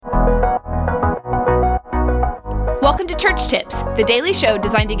Church Tips, the daily show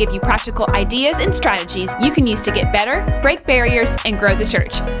designed to give you practical ideas and strategies you can use to get better, break barriers, and grow the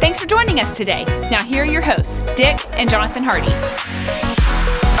church. Thanks for joining us today. Now here are your hosts, Dick and Jonathan Hardy.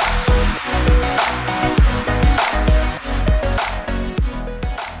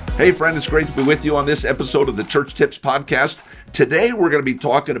 Hey friend, it's great to be with you on this episode of the Church Tips Podcast. Today we're going to be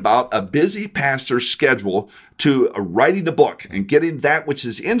talking about a busy pastor's schedule to writing a book and getting that which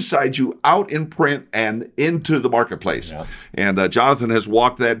is inside you out in print and into the marketplace. Yeah. And Jonathan has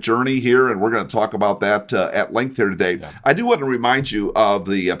walked that journey here, and we're going to talk about that at length here today. Yeah. I do want to remind you of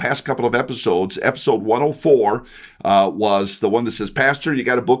the past couple of episodes. Episode 104 was the one that says, Pastor, you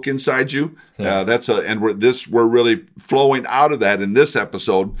got a book inside you. Yeah. We're really flowing out of that in this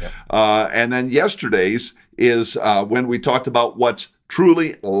episode. Yeah. And then yesterday's is when we talked about what's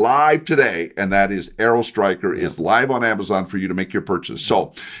truly live today, and that is Arrow Striker is live on Amazon for you to make your purchase.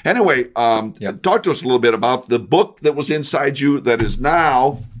 So anyway, talk to us a little bit about the book that was inside you that is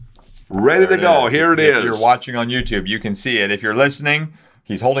now ready to go. Here it is. If you're watching on YouTube, you can see it. If you're listening,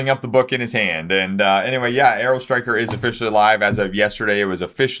 he's holding up the book in his hand. And anyway, Arrow Striker is officially live as of yesterday. It was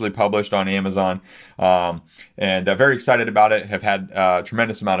officially published on Amazon. And very excited about it. Have had a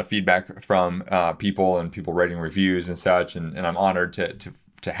tremendous amount of feedback from people and people writing reviews and such. And I'm honored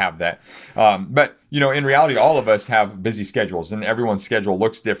to have that. But, in reality, all of us have busy schedules, and everyone's schedule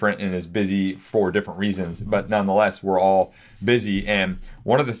looks different and is busy for different reasons. But nonetheless, we're all busy. And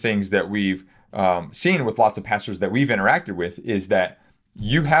one of the things that we've seen with lots of pastors that we've interacted with is that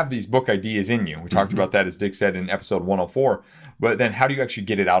you have these book ideas in you. We talked about that, as Dick said, in episode 104. But then how do you actually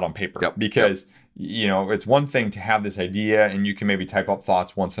get it out on paper? Yep. Because, it's one thing to have this idea and you can maybe type up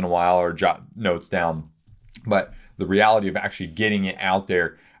thoughts once in a while or jot notes down. But the reality of actually getting it out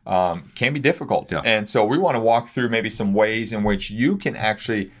there can be difficult. Yeah. And so we want to walk through maybe some ways in which you can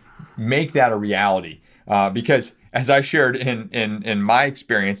actually make that a reality. Because as I shared in my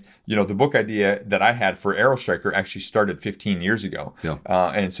experience, the book idea that I had for Arrow Striker actually started 15 years ago. Yeah.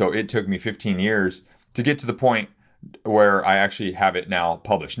 And so it took me 15 years to get to the point where I actually have it now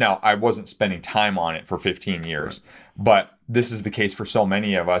published. Now, I wasn't spending time on it for 15 years, but this is the case for so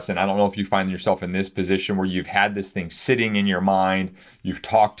many of us. And I don't know if you find yourself in this position where you've had this thing sitting in your mind, you've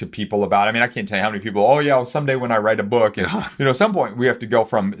talked to people about it. I mean, I can't tell you how many people, someday when I write a book, and at some point we have to go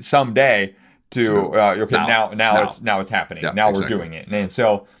from someday to now it's happening. Yeah, now exactly. We're doing it. And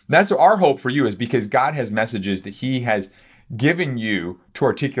so that's our hope for you, is because God has messages that he has given you to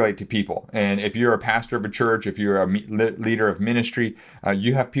articulate to people. And if you're a pastor of a church, if you're a leader of ministry,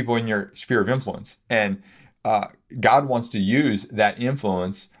 you have people in your sphere of influence. And God wants to use that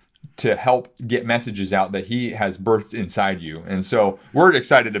influence to help get messages out that he has birthed inside you. And so we're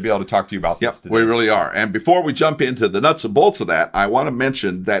excited to be able to talk to you about this today. We really are. And before we jump into the nuts and bolts of that, I want to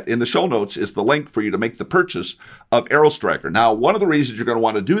mention that in the show notes is the link for you to make the purchase of Arrow Striker. Now, one of the reasons you're going to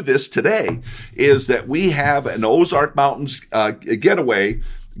want to do this today is that we have an Ozark Mountains giveaway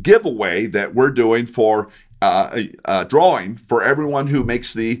that we're doing for drawing for everyone who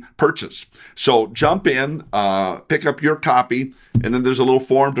makes the purchase. So jump in, pick up your copy, and then there's a little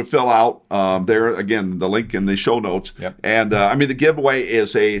form to fill out. There again, the link in the show notes. Yep. And the giveaway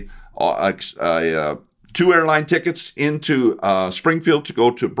is a 2 airline tickets into Springfield to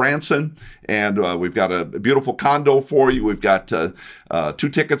go to Branson, and we've got a beautiful condo for you. We've got 2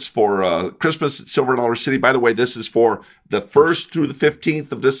 tickets for Christmas at Silver Dollar City. By the way, this is for the 1st through the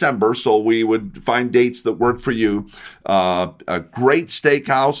 15th of December, so we would find dates that work for you. A great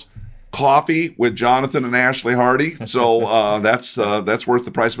steakhouse, coffee with Jonathan and Ashley Hardy. So that's worth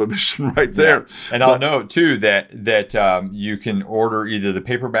the price of admission right there. Yeah. And I'll note too that you can order either the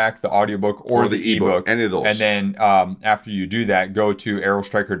paperback, the audiobook, or the ebook. Any of those. And then after you do that, go to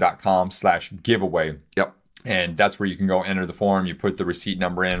arrowstriker.com/giveaway. Yep. And that's where you can go enter the form. You put the receipt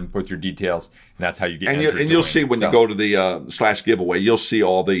number in, put your details, and that's how you get. And you'll see when you go to the /giveaway, you'll see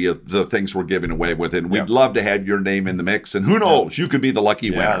all the things we're giving away with it. And we'd love to have your name in the mix. And who knows, you could be the lucky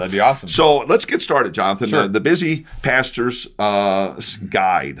winner. Yeah, that'd be awesome. So let's get started, Jonathan. Sure. The Busy Pastor's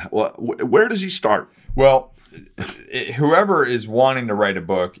Guide. Where does he start? Well, whoever is wanting to write a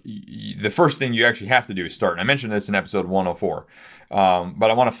book, the first thing you actually have to do is start. And I mentioned this in episode 104. But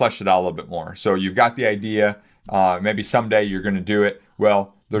I want to flesh it out a little bit more. So you've got the idea. Maybe someday you're going to do it.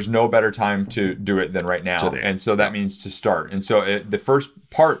 Well, there's no better time to do it than right now. Today. And so that means to start. And so the first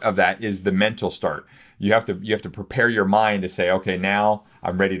part of that is the mental start. You have to prepare your mind to say, okay, now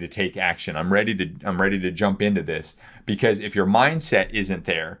I'm ready to take action. I'm ready to jump into this. Because if your mindset isn't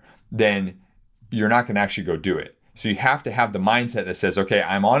there, then you're not going to actually go do it. So you have to have the mindset that says, okay,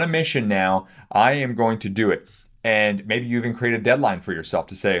 I'm on a mission now. I am going to do it. And maybe you even create a deadline for yourself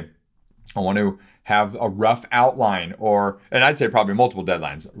to say, I want to have a rough outline, and I'd say probably multiple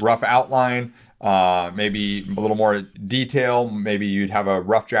deadlines. Rough outline, maybe a little more detail. Maybe you'd have a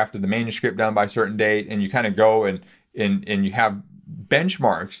rough draft of the manuscript done by a certain date, and you kind of go and you have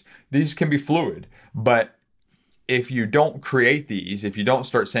benchmarks. These can be fluid, but if you don't create these, if you don't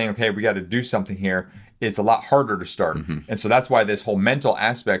start saying, okay, we got to do something here, it's a lot harder to start. And so that's why this whole mental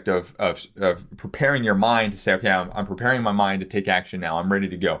aspect of preparing your mind to say, okay, I'm preparing my mind to take action now. I'm ready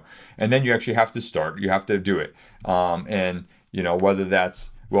to go. And then you actually have to start. You have to do it. And, whether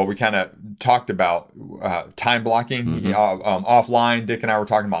that's, well, we kind of talked about time blocking offline. Dick and I were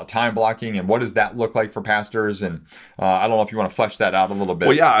talking about time blocking and what does that look like for pastors. And I don't know if you want to flesh that out a little bit.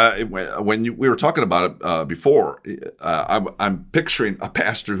 Well, yeah. When we were talking about it before, I'm picturing a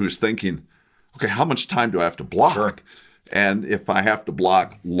pastor who's thinking, okay, how much time do I have to block? Sure. And if I have to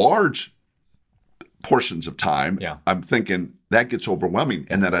block large portions of time, I'm thinking that gets overwhelming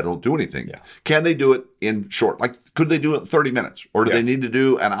and then I don't do anything. Yeah. Can they do it in short? Like, could they do it in 30 minutes? Or do they need to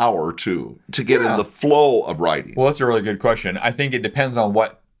do an hour or two to get in the flow of writing? Well, that's a really good question. I think it depends on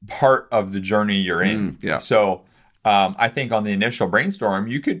what part of the journey you're in. So I think on the initial brainstorm,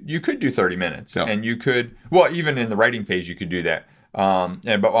 you could do 30 minutes. And you could, even in the writing phase, you could do that.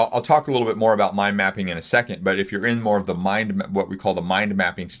 But I'll talk a little bit more about mind mapping in a second. But if you're in more of the what we call the mind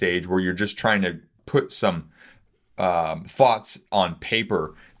mapping stage, where you're just trying to put some thoughts on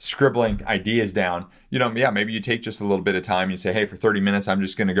paper, scribbling ideas down, maybe you take just a little bit of time. You say, hey, for 30 minutes, I'm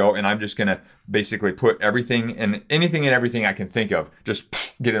just going to go and I'm just going to basically put everything and anything and everything I can think of, just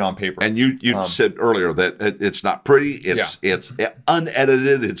get it on paper. And you said earlier that it's not pretty. It's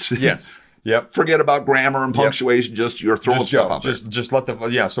unedited. It's yes. Yep. Forget about grammar and punctuation. Just you're throwing stuff out there. Just let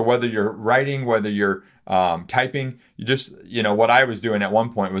So whether you're writing, whether you're typing, you just what I was doing at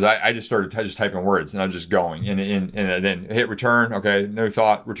one point was I just started just typing words and I was just going and then hit return. Okay, new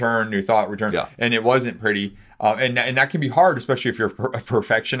thought, return, and it wasn't pretty. And that can be hard, especially if you're a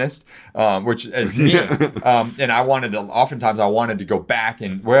perfectionist, which is me. And oftentimes I wanted to go back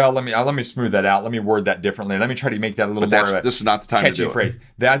and let me smooth that out. Let me word that differently. Let me try to make that a little more of a this is not the time catchy to do phrase.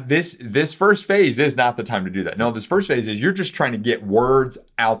 It. This first phase is not the time to do that. No, this first phase is you're just trying to get words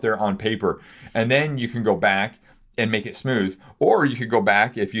out there on paper, and then you can go back and make it smooth. Or you could go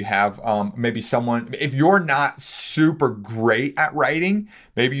back if you have maybe someone, if you're not super great at writing,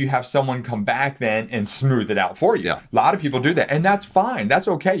 maybe you have someone come back then and smooth it out for you. Yeah. A lot of people do that, and that's fine. That's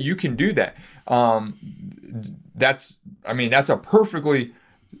okay. You can do that. That's a perfectly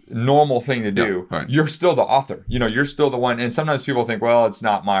normal thing to do. Yeah, right. You're still the author. You're still the one. And sometimes people think, well, it's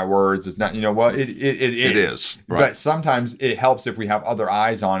not my words. It's not, it is. Right. But sometimes it helps if we have other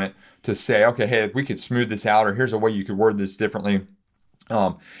eyes on it to say, okay, hey, we could smooth this out, or here's a way you could word this differently.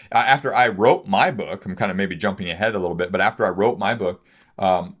 After I wrote my book, I'm kind of maybe jumping ahead a little bit, but after I wrote my book,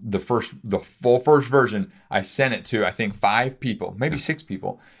 the full first version, I sent it to, I think 5 people, maybe 6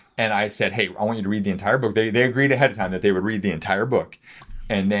 people. And I said, hey, I want you to read the entire book. They agreed ahead of time that they would read the entire book.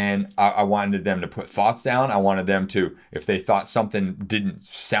 And then I wanted them to put thoughts down. I wanted them to, if they thought something didn't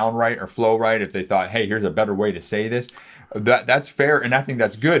sound right or flow right, if they thought, hey, here's a better way to say this, that's fair. And I think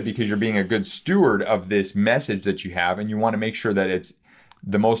that's good because you're being a good steward of this message that you have. And you want to make sure that it's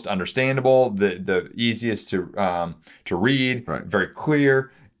the most understandable, the easiest to read, right, very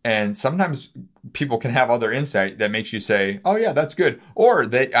clear. And sometimes people can have other insight that makes you say, oh, yeah, that's good. Or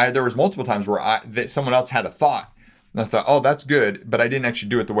there was multiple times where someone else had a thought. And I thought, oh, that's good, but I didn't actually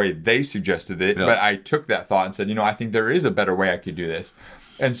do it the way they suggested it. Yeah. But I took that thought and said, I think there is a better way I could do this.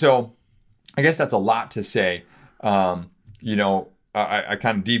 And so I guess that's a lot to say. I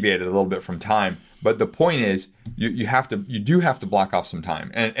kind of deviated a little bit from time. But the point is, you do have to block off some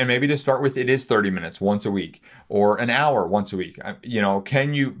time. And maybe to start with, it is 30 minutes once a week or an hour once a week.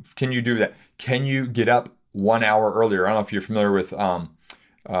 Can you do that? Can you get up 1 hour earlier? I don't know if you're familiar with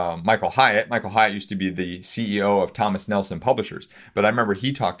Michael Hyatt. Michael Hyatt used to be the CEO of Thomas Nelson Publishers. But I remember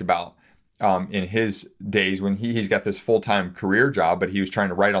he talked about in his days when he's got this full-time career job, but he was trying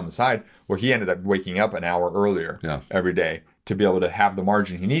to write on the side. Well, he ended up waking up an hour earlier every day to be able to have the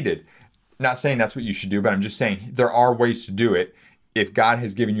margin he needed. Not saying that's what you should do, but I'm just saying there are ways to do it. If God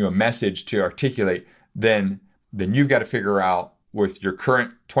has given you a message to articulate, then you've got to figure out with your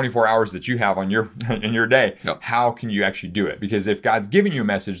current 24 hours that you have on in your day, how can you actually do it? Because if God's giving you a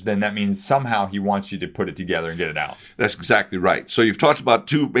message, then that means somehow he wants you to put it together and get it out. That's exactly right. So you've talked about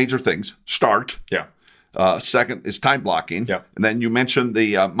 2 major things. Start. Yeah. Second is time blocking. Yeah. And then you mentioned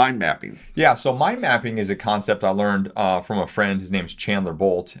the mind mapping. Yeah. So mind mapping is a concept I learned from a friend. His name's Chandler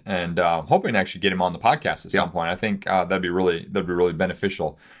Bolt, and hoping to actually get him on the podcast at some point. I think that'd be really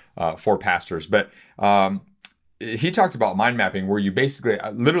beneficial for pastors. But he talked about mind mapping, where you basically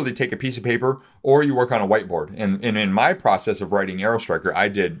literally take a piece of paper or you work on a whiteboard. And in my process of writing Arrow Striker, I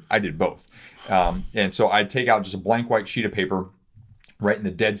did both. And so I'd take out just a blank white sheet of paper. Right in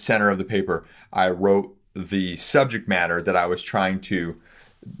the dead center of the paper, I wrote the subject matter that I was trying to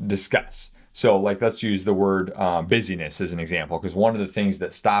discuss. So let's use the word busyness as an example, because one of the things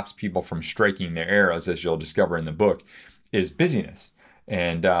that stops people from striking their arrows, as you'll discover in the book, is busyness.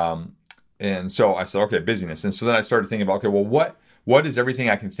 And so I said, okay, busyness. And so then I started thinking about, okay, well, what is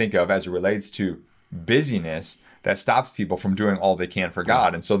everything I can think of as it relates to busyness that stops people from doing all they can for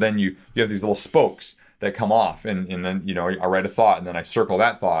God? And so then you have these little spokes that come off, and then, I write a thought, and then I circle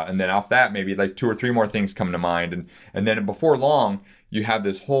that thought, and then off that, maybe 2 or 3 more things come to mind. And then before long, you have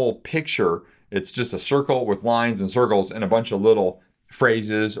this whole picture. It's just a circle with lines and circles and a bunch of little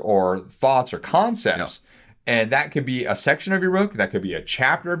phrases or thoughts or concepts. Yeah. And that could be a section of your book. That could be a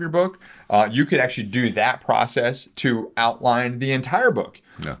chapter of your book. You could actually do that process to outline the entire book.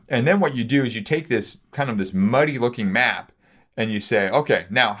 Yeah. And then what you do is you take this muddy looking map, and you say, okay,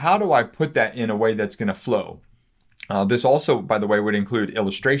 now how do I put that in a way that's going to flow? This also, by the way, would include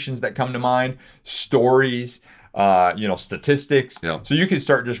illustrations that come to mind, stories, statistics. Yeah. So you could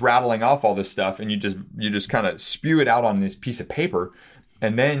start just rattling off all this stuff, and you just kind of spew it out on this piece of paper,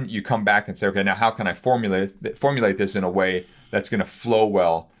 and then you come back and say, okay, now how can I formulate this in a way that's going to flow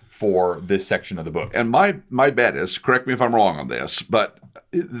well for this section of the book? And my bet is, correct me if I'm wrong on this, but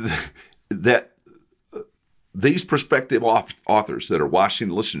that these prospective authors that are watching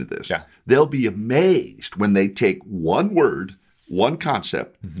and listening to this, they'll be amazed when they take one word, one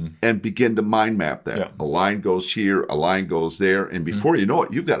concept, and begin to mind map that. Yeah. A line goes here, a line goes there, and before you know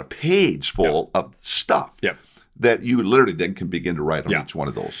it, you've got a page full of stuff that you literally then can begin to write on each one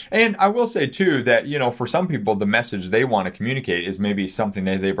of those. And I will say, too, that, for some people, the message they want to communicate is maybe something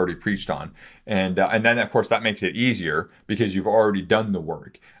that they've already preached on. And then, of course, that makes it easier because you've already done the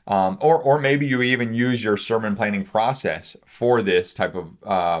work. Or maybe you even use your sermon planning process for this type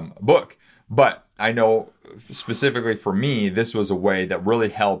of book. But I know specifically for me, this was a way that really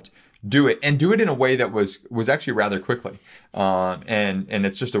helped do it in a way that was actually rather quickly. And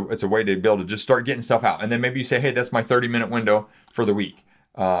it's a way to be able to just start getting stuff out. And then maybe you say, hey, that's my 30-minute window for the week.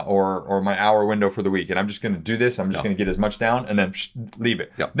 Or my hour window for the week, and I'm just going to do this. I'm just going to get as much down, and then leave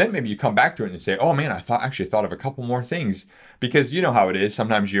it. Yep. Then maybe you come back to it and you say, "Oh man, I thought of a couple more things," because you know how it is.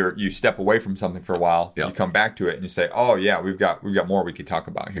 Sometimes you step away from something for a while, you come back to it, and you say, "Oh yeah, we've got more we could talk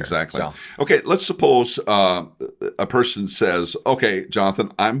about here." Exactly. So. Okay, let's suppose a person says, "Okay,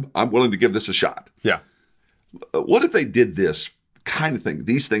 Jonathan, I'm willing to give this a shot." Yeah. What if they did this kind of thing,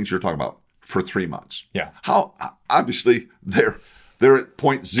 these things you're talking about, for 3 months? Yeah. How obviously they're at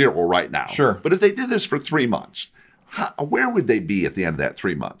 0.0 right now. Sure. But if they did this for 3 months, where would they be at the end of that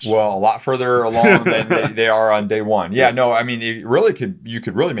 3 months? Well, a lot further along than they are on day one. Yeah, no, I mean, you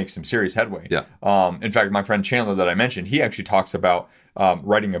could really make some serious headway. Yeah. In fact, my friend Chandler that I mentioned, he actually talks about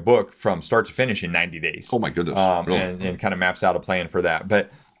writing a book from start to finish in 90 days. Oh my goodness. Really? And kind of maps out a plan for that.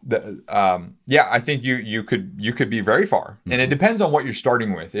 But I think you could be very far, and it depends on what you're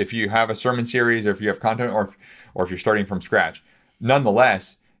starting with. If you have a sermon series, or if you have content, or if you're starting from scratch.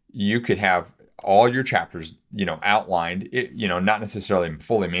 Nonetheless, you could have all your chapters, outlined, not necessarily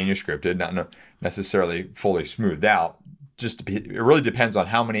fully manuscripted, not necessarily fully smoothed out. It really depends on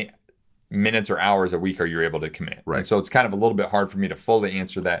how many minutes or hours a week are you able to commit. Right. And so it's kind of a little bit hard for me to fully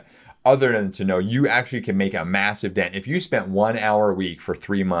answer that, other than to know you actually can make a massive dent. If you spent 1 hour a week for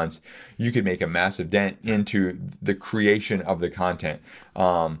 3 months, you could make a massive dent into the creation of the content.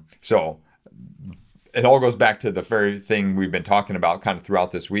 So it all goes back to the very thing we've been talking about kind of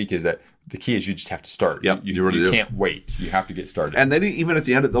throughout this week, is that the key is you just have to start. Yep, you really can't wait. You have to get started. And then even at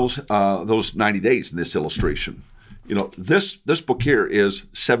the end of those 90 days in this illustration, this book here is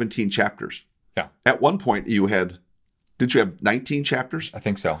 17 chapters. Yeah. At one point did you have 19 chapters? I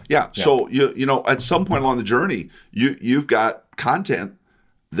think so. Yeah. So at some point along the journey, you've got content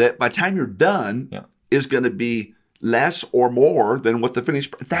that by the time you're done is going to be less or more than what the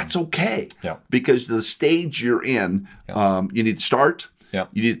finished. That's okay. Yeah. Because the stage you're in, you need to start. Yeah.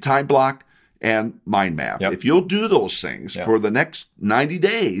 You need a time block and mind map. Yep. If you'll do those things for the next 90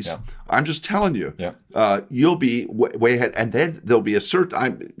 days, I'm just telling you, you'll be way ahead. And then there'll be a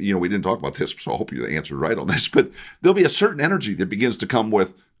certain, we didn't talk about this, so I hope you answered right on this, but there'll be a certain energy that begins to come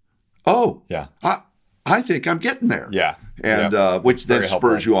with, I think I'm getting there. Yeah. and which then Very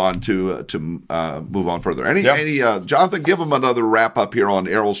spurs helpful. you on to move on further. Any Jonathan, give them another wrap up here on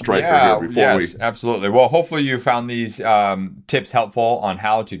Errol Stryker here before we. Absolutely. Well, hopefully you found these tips helpful on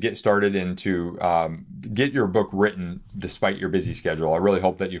how to get started and to get your book written despite your busy schedule. I really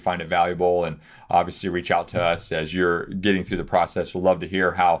hope that you find it valuable, and obviously reach out to us as you're getting through the process. We'll love to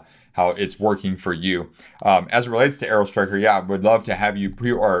hear how it's working for you. As it relates to Errol Stryker, I would love to have you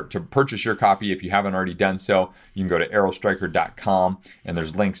to purchase your copy if you haven't already done so. You can go to errolstryker.com, and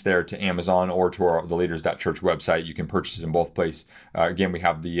there's links there to Amazon or to the Leaders.Church website. You can purchase in both places. Again, we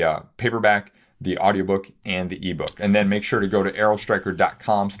have the paperback, the audiobook, and the ebook. And then make sure to go to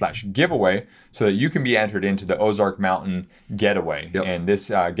errolstryker.com/giveaway so that you can be entered into the Ozark Mountain Getaway. Yep. And this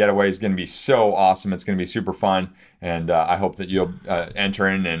getaway is going to be so awesome. It's going to be super fun. And I hope that you'll enter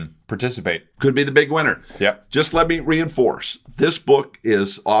in and participate. Could be the big winner. Yep. Just let me reinforce. This book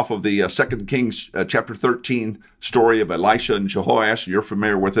is off of the 2 Kings chapter 13 story of Elisha and Jehoash. You're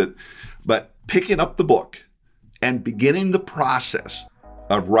familiar with it. But picking up the book and beginning the process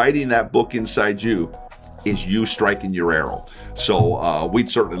of writing that book inside you is you striking your arrow. So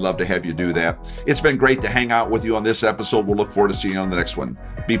we'd certainly love to have you do that. It's been great to hang out with you on this episode. We'll look forward to seeing you on the next one.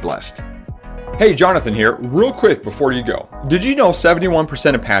 Be blessed. Hey, Jonathan here. Real quick before you go. Did you know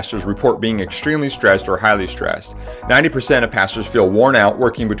 71% of pastors report being extremely stressed or highly stressed? 90% of pastors feel worn out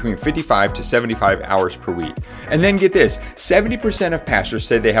working between 55 to 75 hours per week. And then get this, 70% of pastors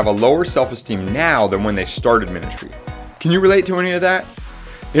say they have a lower self-esteem now than when they started ministry. Can you relate to any of that?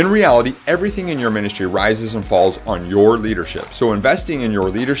 In reality, everything in your ministry rises and falls on your leadership. So investing in your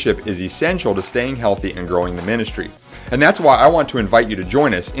leadership is essential to staying healthy and growing the ministry. And that's why I want to invite you to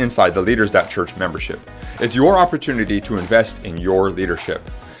join us inside the Leaders.Church membership. It's your opportunity to invest in your leadership.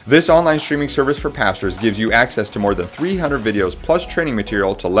 This online streaming service for pastors gives you access to more than 300 videos plus training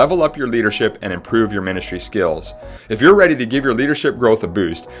material to level up your leadership and improve your ministry skills. If you're ready to give your leadership growth a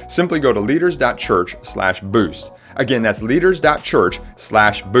boost, simply go to leaders.church/boost. Again, that's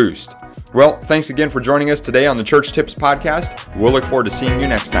leaders.church/boost. Well, thanks again for joining us today on the Church Tips Podcast. We'll look forward to seeing you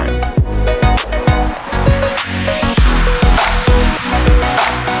next time.